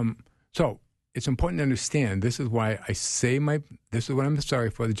 So it's important to understand this is why I say this is what I'm sorry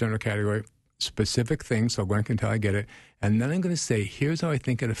for, the general category, specific things, so Gwen can tell I get it. And then I'm going to say, here's how I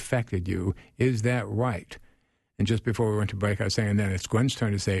think it affected you. Is that right? And just before we went to break, I was saying then it's Gwen's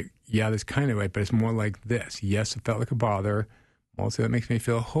turn to say, yeah, that's kind of right, but it's more like this. Yes, it felt like a bother. Also, that makes me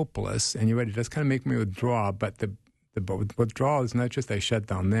feel hopeless. And you're right, it does kind of make me withdraw, but the withdrawal is not just I shut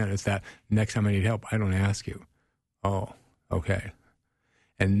down then. It's that next time I need help, I don't ask you. Oh, okay.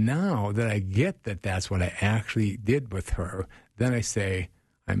 And now that I get that that's what I actually did with her, then I say,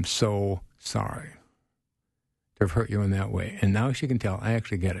 I'm so sorry to have hurt you in that way. And now she can tell I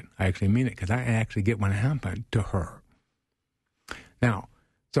actually get it. I actually mean it because I actually get what happened to her. Now,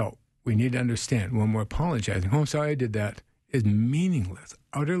 so we need to understand when we're apologizing, oh, I'm sorry I did that, is meaningless,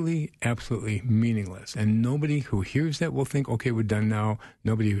 utterly, absolutely meaningless. And nobody who hears that will think, okay, we're done now.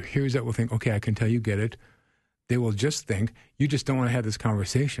 Nobody who hears that will think, okay, I can tell you get it. They will just think, you just don't want to have this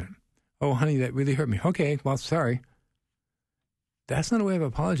conversation. Oh, honey, that really hurt me. Okay, well, sorry. That's not a way of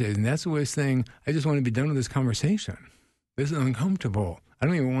apologizing. That's a way of saying, I just want to be done with this conversation. This is uncomfortable. I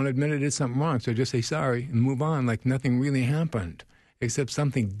don't even want to admit I did something wrong, so just say sorry and move on like nothing really happened, except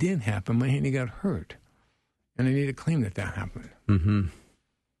something did happen. My hand got hurt, and I need to claim that happened. Mm-hmm.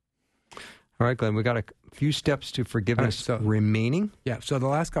 All right, Glenn, we got a few steps to forgiveness remaining. Yeah, so the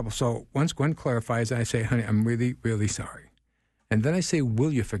last couple. So once Gwen clarifies, I say, honey, I'm really, really sorry. And then I say,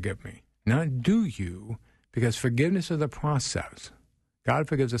 will you forgive me? Not do you, because forgiveness is a process. God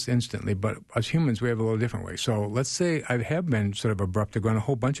forgives us instantly, but as humans, we have a little different way. So let's say I have been sort of abrupt to Gwen a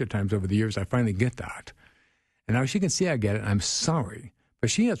whole bunch of times over the years. I finally get that. And now she can see I get it, and I'm sorry.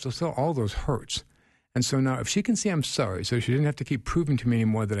 But she has still all those hurts. And so now if she can see I'm sorry, so she didn't have to keep proving to me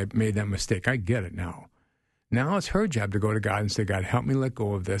anymore that I made that mistake, I get it now. Now it's her job to go to God and say, God, help me let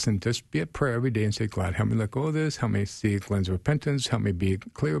go of this, and just be at prayer every day and say, God, help me let go of this, help me see Glenn's repentance, help me be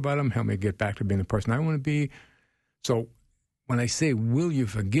clear about him, help me get back to being the person I want to be. So when I say, will you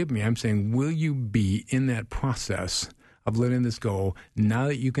forgive me, I'm saying, will you be in that process of letting this go now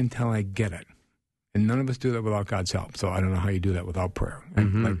that you can tell I get it? And none of us do that without God's help, so I don't know how you do that without prayer.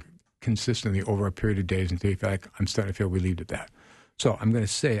 And like consistently over a period of days until you feel like I'm starting to feel relieved at that. So I'm going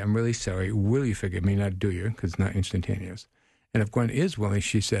to say, I'm really sorry. Will you forgive me? Not do you, because it's not instantaneous. And if Gwen is willing,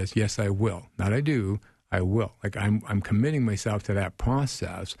 she says, yes, I will. Not I do, I will. Like I'm committing myself to that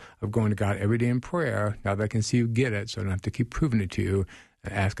process of going to God every day in prayer, now that I can see you get it, so I don't have to keep proving it to you,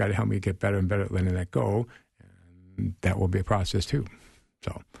 and ask God to help me get better and better at letting that go. And that will be a process too.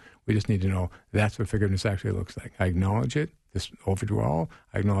 So we just need to know that's what forgiveness actually looks like. I acknowledge it, this overall.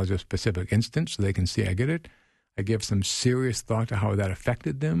 I acknowledge a specific instance so they can see I get it. I give some serious thought to how that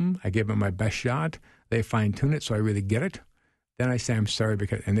affected them. I give them my best shot. They fine-tune it so I really get it. Then I say I'm sorry,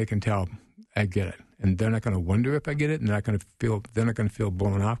 and they can tell I get it. And they're not going to wonder if I get it, and they're not going to feel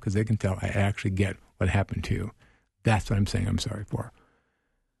blown off because they can tell I actually get what happened to you. That's what I'm saying I'm sorry for.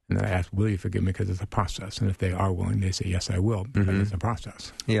 And then I ask, will you forgive me, because it's a process. And if they are willing, they say, yes, I will, because it's a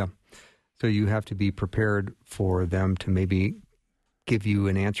process. Yeah. So you have to be prepared for them to maybe give you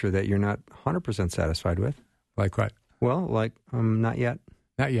an answer that you're not 100% satisfied with. Like what? Well, like, not yet.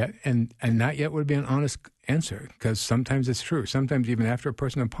 Not yet. And not yet would be an honest answer, because sometimes it's true. Sometimes even after a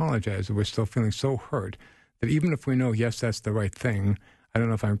person apologizes, we're still feeling so hurt that even if we know, yes, that's the right thing, I don't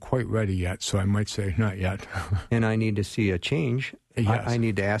know if I'm quite ready yet, so I might say not yet. And I need to see a change. Yes. I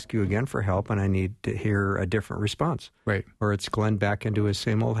need to ask you again for help, and I need to hear a different response. Right. Or it's Glenn back into his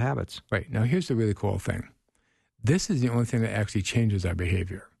same old habits. Right. Now, here's the really cool thing. This is the only thing that actually changes our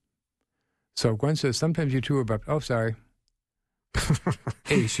behavior. So Gwen says, sometimes you're too abrupt. Oh, sorry.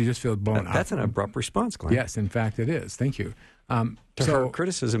 Hey, she just feels blown up. That's an abrupt response, Glenn. Yes, in fact, it is. Thank you. To her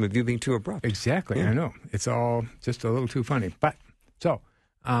criticism of you being too abrupt. Exactly. Yeah. I know. It's all just a little too funny. But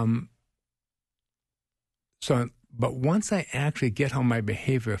but once I actually get how my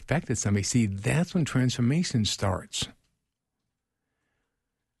behavior affected somebody, see, that's when transformation starts.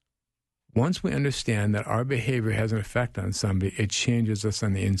 Once we understand that our behavior has an effect on somebody, it changes us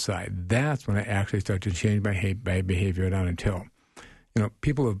on the inside. That's when I actually start to change my behavior down until,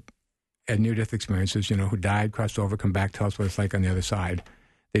 people have had near-death experiences, who died, crossed over, come back, tell us what it's like on the other side.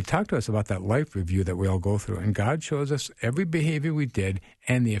 They talk to us about that life review that we all go through, and God shows us every behavior we did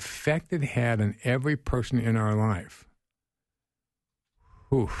and the effect it had on every person in our life.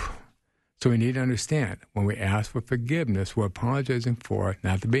 Oof. So we need to understand, when we ask for forgiveness, we're apologizing for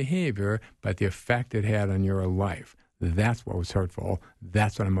not the behavior, but the effect it had on your life. That's what was hurtful.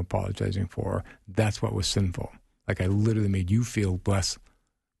 That's what I'm apologizing for. That's what was sinful. Like I literally made you feel less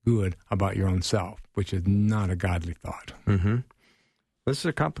good about your own self, which is not a godly thought. Mm-hmm. This is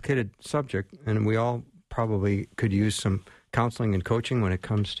a complicated subject, and we all probably could use some counseling and coaching when it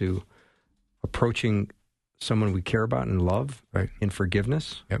comes to approaching someone we care about and love in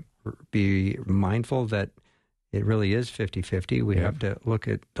forgiveness. Yep. Be mindful that it really is 50-50. We have to look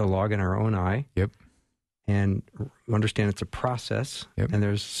at the log in our own eye. Yep. And understand it's a process. Yep. And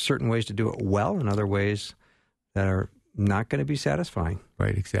there's certain ways to do it well and other ways that are not going to be satisfying.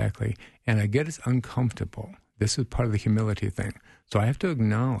 Right, exactly. And I get it's uncomfortable. This is part of the humility thing. So I have to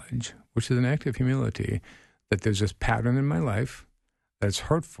acknowledge, which is an act of humility, that there's this pattern in my life that's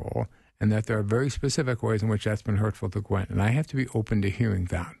hurtful, and that there are very specific ways in which that's been hurtful to Gwen. And I have to be open to hearing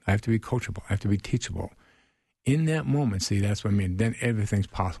that. I have to be coachable. I have to be teachable. In that moment, see, that's what I mean. Then everything's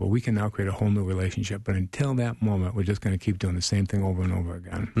possible. We can now create a whole new relationship. But until that moment, we're just going to keep doing the same thing over and over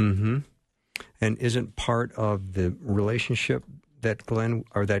again. Mm-hmm. And isn't part of the relationship that Gwen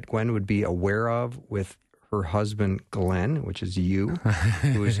would be aware of with her husband, Glenn, which is you,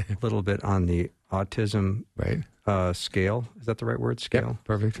 who is a little bit on the autism scale. Is that the right word? Scale? Yep,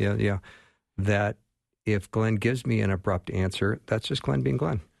 perfect. Yeah. That if Glenn gives me an abrupt answer, that's just Glenn being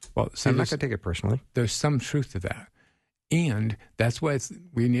Glenn. Well, see, I'm not going to take it personally. There's some truth to that. And that's why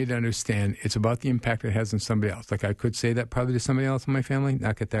we need to understand it's about the impact it has on somebody else. Like I could say that probably to somebody else in my family,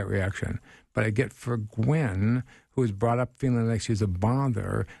 not get that reaction. But I get for Gwen, who was brought up feeling like she's a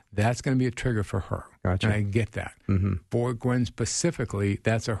bother, that's going to be a trigger for her. Gotcha. And I get that. Mm-hmm. For Gwen specifically,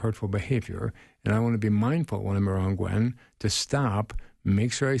 that's a hurtful behavior. And I want to be mindful when I'm around Gwen to stop,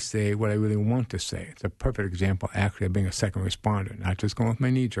 make sure I say what I really want to say. It's a perfect example, actually, of being a second responder, not just going with my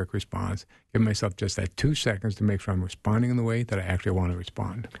knee-jerk response. Give myself just that 2 seconds to make sure I'm responding in the way that I actually want to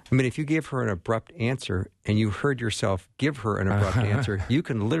respond. I mean, if you gave her an abrupt answer and you heard yourself give her an abrupt answer, you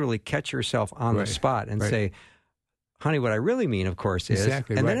can literally catch yourself on the spot and say, honey, what I really mean, of course, is,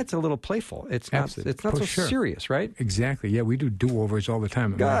 exactly and then it's a little playful. It's not so serious, right? Exactly. Yeah, we do do-overs all the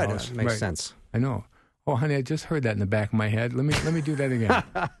time at my house. Makes sense. I know. Oh, honey, I just heard that in the back of my head. Let me do that again.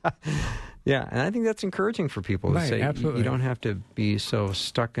 Yeah, and I think that's encouraging for people to say absolutely. You don't have to be so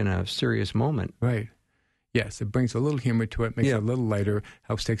stuck in a serious moment. Right. Yes, it brings a little humor to it, makes it a little lighter,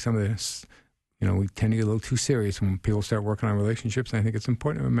 helps take some of this. We tend to get a little too serious when people start working on relationships, and I think it's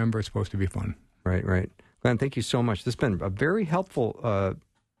important to remember it's supposed to be fun. Right. Glenn, thank you so much. This has been a very helpful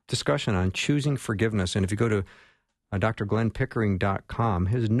discussion on choosing forgiveness, and if you go to drglennpickering.com.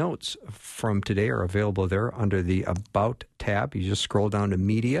 His notes from today are available there under the About tab. You just scroll down to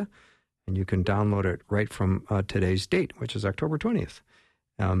Media, and you can download it right from today's date, which is October 20th.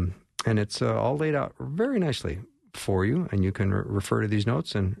 And it's all laid out very nicely for you, and you can refer to these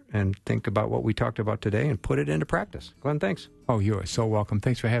notes and think about what we talked about today and put it into practice. Glenn, thanks. Oh, you are so welcome.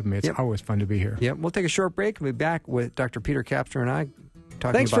 Thanks for having me. It's always fun to be here. Yep. We'll take a short break. We'll be back with Dr. Peter Kapsner and I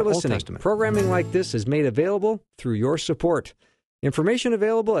talking Thanks about for listening. Old Testament. Programming like this is made available through your support. Information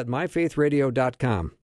available at myfaithradio.com.